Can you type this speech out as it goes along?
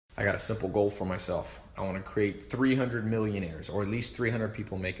I got a simple goal for myself. I want to create 300 millionaires, or at least 300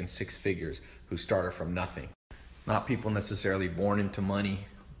 people making six figures who started from nothing. Not people necessarily born into money,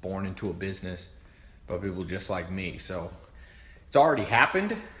 born into a business, but people just like me. So it's already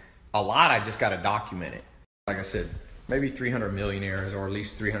happened. A lot, I just got to document it. Like I said, maybe 300 millionaires, or at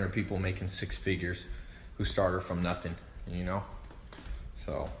least 300 people making six figures who started from nothing, you know?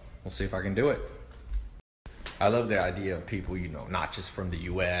 So we'll see if I can do it. I love the idea of people, not just from the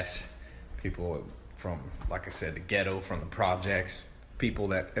US, people from, like I said, the ghetto, from the projects, people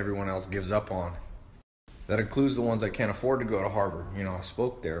that everyone else gives up on. That includes the ones that can't afford to go to Harvard. I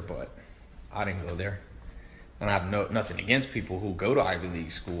spoke there, but I didn't go there. And I have nothing against people who go to Ivy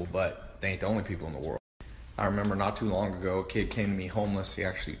League school, but they ain't the only people in the world. I remember not too long ago, a kid came to me homeless. He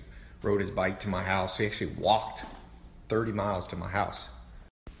actually rode his bike to my house. He actually walked 30 miles to my house.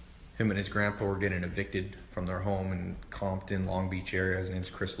 Him and his grandpa were getting evicted from their home in Compton, Long Beach area. His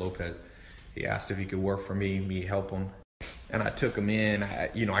name's Chris Lopez. He asked if he could work for me help him. And I took him in.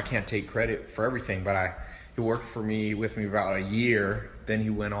 I can't take credit for everything, but he worked with me about a year. Then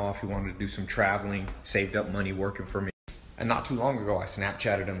he went off. He wanted to do some traveling, saved up money working for me. And not too long ago, I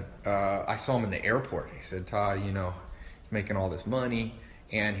Snapchatted him. I saw him in the airport. He said, Ty, he's making all this money,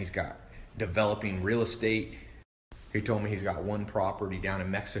 and he's got developing real estate. He told me he's got one property down in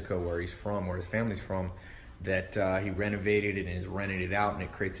Mexico where he's from, where his family's from, that he renovated it and is renting it out, and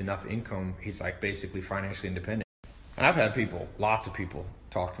it creates enough income. He's like basically financially independent. And I've had lots of people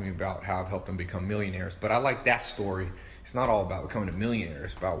talk to me about how I've helped them become millionaires, but I like that story. It's not all about becoming a millionaire.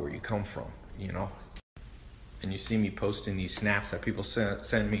 It's about where you come from, And you see me posting these snaps that people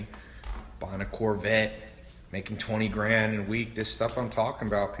send me, buying a Corvette, making 20 grand in a week. This stuff I'm talking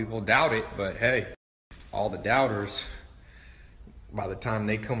about, people doubt it, but hey, all the doubters, by the time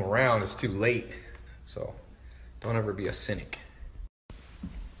they come around, it's too late. So don't ever be a cynic.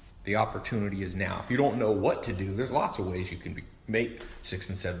 The opportunity is now. If you don't know what to do, there's lots of ways you can make 6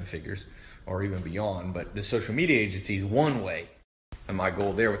 and 7 figures or even beyond, but the social media agency is one way. And my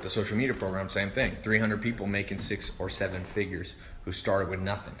goal there with the social media program, same thing. 300 people making 6 or 7 figures who started with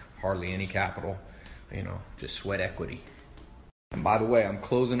nothing, hardly any capital, just sweat equity. And by the way, I'm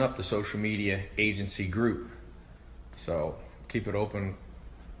closing up the social media agency group. So keep it open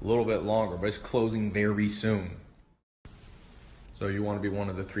a little bit longer, but it's closing very soon. So you want to be one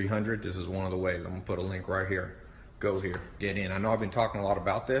of the 300? This is one of the ways. I'm going to put a link right here. Go here, get in. I know I've been talking a lot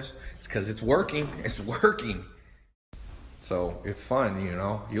about this. It's because it's working. It's working. So it's fun,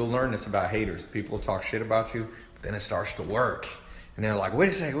 You'll learn this about haters. People talk shit about you, but then it starts to work. And they're like, wait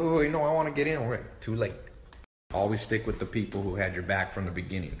a second, wait, no, I want to get in. Wait, too late. Always stick with the people who had your back from the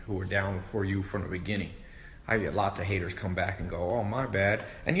beginning, who were down for you from the beginning. I get lots of haters come back and go, oh, my bad.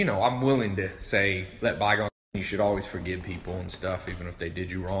 And, I'm willing to say, let bygones. You should always forgive people and stuff, even if they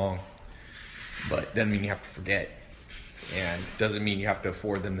did you wrong. But doesn't mean you have to forget. And doesn't mean you have to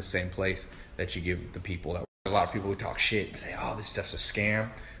afford them the same place that you give the people that. A lot of people who talk shit and say, oh, this stuff's a scam.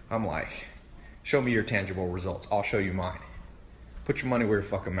 I'm like, show me your tangible results. I'll show you mine. Put your money where your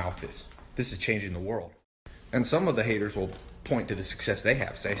fucking mouth is. This is changing the world. And some of the haters will point to the success they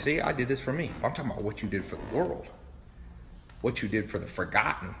have. Say, see, I did this for me. I'm talking about what you did for the world. What you did for the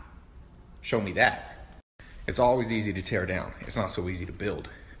forgotten. Show me that. It's always easy to tear down. It's not so easy to build.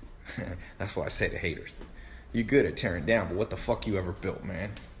 That's why I say to haters. You're good at tearing down, but what the fuck you ever built,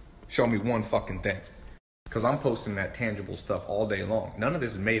 man? Show me one fucking thing. Because I'm posting that tangible stuff all day long. None of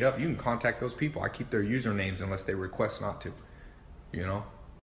this is made up. You can contact those people. I keep their usernames unless they request not to. Like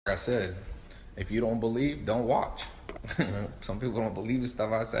I said, if you don't believe, don't watch. Some people don't believe the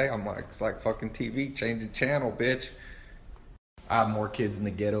stuff I say. I'm like, it's like fucking TV. Change the channel, bitch. I have more kids in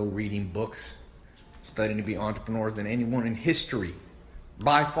the ghetto reading books, studying to be entrepreneurs than anyone in history.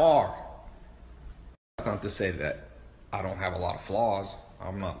 By far. That's not to say that I don't have a lot of flaws.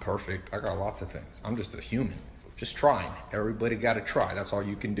 I'm not perfect. I got lots of things. I'm just a human. Just trying. Everybody got to try. That's all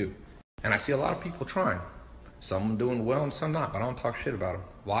you can do. And I see a lot of people trying. Some doing well and some not, but I don't talk shit about them.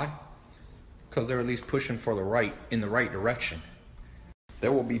 Why? Because they're at least pushing in the right direction.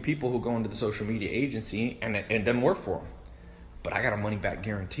 There will be people who go into the social media agency and it doesn't work for them. But I got a money back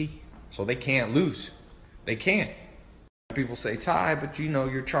guarantee. So they can't lose. They can't. People say, Ty, but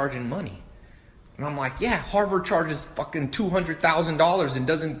you're charging money. And I'm like, yeah, Harvard charges fucking $200,000 and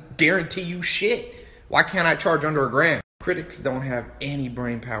doesn't guarantee you shit. Why can't I charge under $1,000? Critics don't have any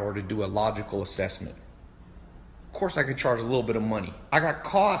brain power to do a logical assessment. Of course I could charge a little bit of money. I got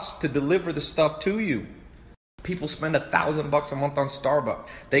costs to deliver the stuff to you. People spend $1,000 a month on Starbucks.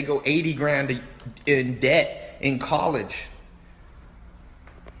 They go 80 grand in debt in college.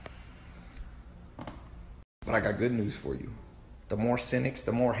 But I got good news for you. The more cynics,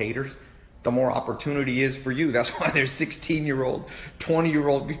 the more haters, the more opportunity is for you. That's why there's 16-year-olds,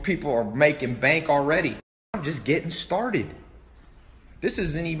 20-year-old people are making bank already. I'm just getting started. This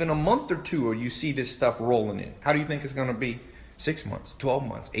isn't even a month or two or you see this stuff rolling in. How do you think it's going to be 6 months, 12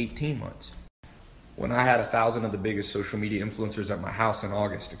 months, 18 months? When I had 1,000 of the biggest social media influencers at my house in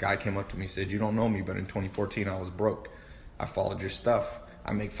August, a guy came up to me and said, "You don't know me, but in 2014 I was broke. I followed your stuff.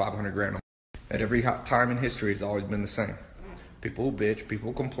 I make 500 grand a month." At every time in history, it's always been the same. People who bitch, people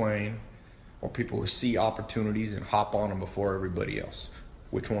who complain, or people who see opportunities and hop on them before everybody else.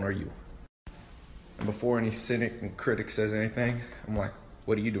 Which one are you? And before any cynic and critic says anything, I'm like,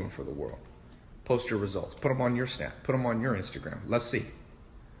 what are you doing for the world? Post your results. Put them on your Snap. Put them on your Instagram. Let's see.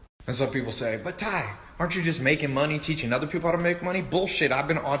 And some people say, but Ty, aren't you just making money, teaching other people how to make money? Bullshit. I've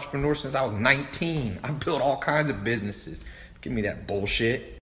been an entrepreneur since I was 19. I've built all kinds of businesses. Give me that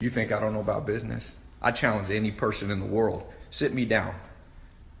bullshit. You think I don't know about business? I challenge any person in the world. Sit me down.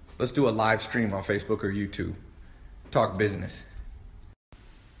 Let's do a live stream on Facebook or YouTube. Talk business.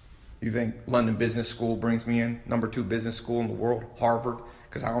 You think London Business School brings me in? Number 2 business school in the world, Harvard,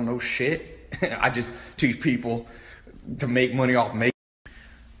 because I don't know shit. I just teach people to make money off making.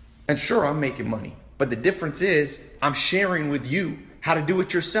 And sure, I'm making money. But the difference is I'm sharing with you how to do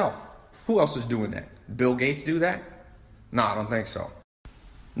it yourself. Who else is doing that? Bill Gates do that? No, I don't think so.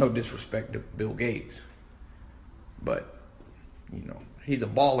 No disrespect to Bill Gates. But, you know, he's a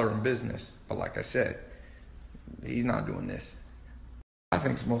baller in business. But like I said, he's not doing this. I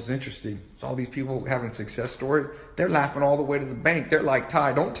think it's most interesting. It's all these people having success stories. They're laughing all the way to the bank. They're like,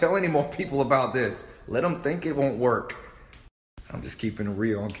 Ty, don't tell any more people about this. Let them think it won't work. I'm just keeping it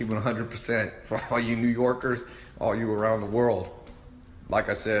real. I'm keeping 100% for all you New Yorkers, all you around the world. Like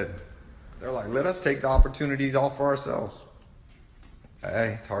I said, they're like, let us take the opportunities all for ourselves.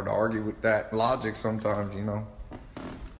 Hey, it's hard to argue with that logic sometimes, you know.